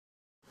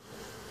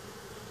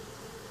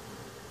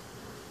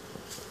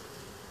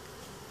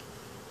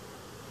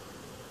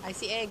I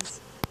see eggs.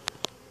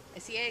 I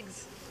see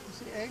eggs. You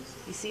see eggs?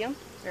 You see them?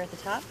 They're at the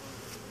top.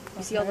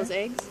 You see all those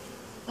eggs?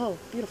 Oh,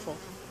 beautiful.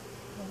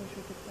 I wish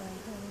we could find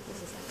him.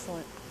 This is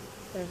excellent.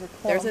 There's a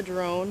clump. There's a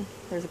drone.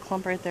 There's a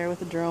clump right there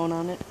with a drone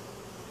on it.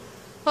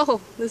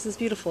 Oh, this is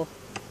beautiful.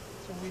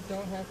 So we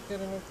don't have to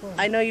get in a clump.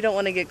 I know you don't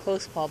want to get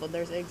close, Paul, but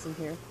there's eggs in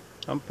here.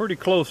 I'm pretty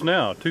close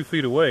now, 2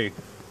 feet away.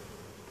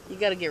 You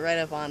got to get right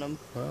up on them.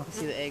 Well. You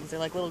see the eggs? They're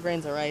like little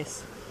grains of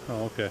rice.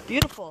 Oh, okay.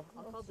 Beautiful.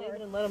 I'll call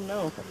David and let him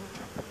know.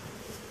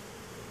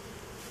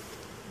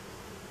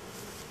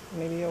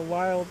 Maybe a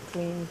wild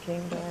queen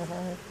came to our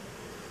hive.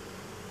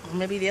 Or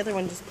maybe the other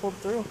one just pulled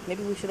through.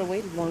 Maybe we should have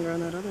waited longer on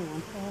that other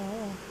one.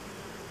 Oh.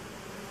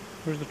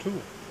 Where's the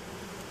tool?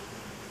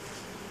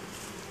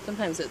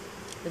 Sometimes it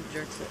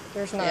jerks it.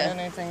 There's not Yeah.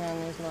 anything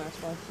on these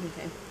last ones.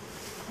 Okay.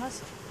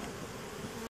 Awesome.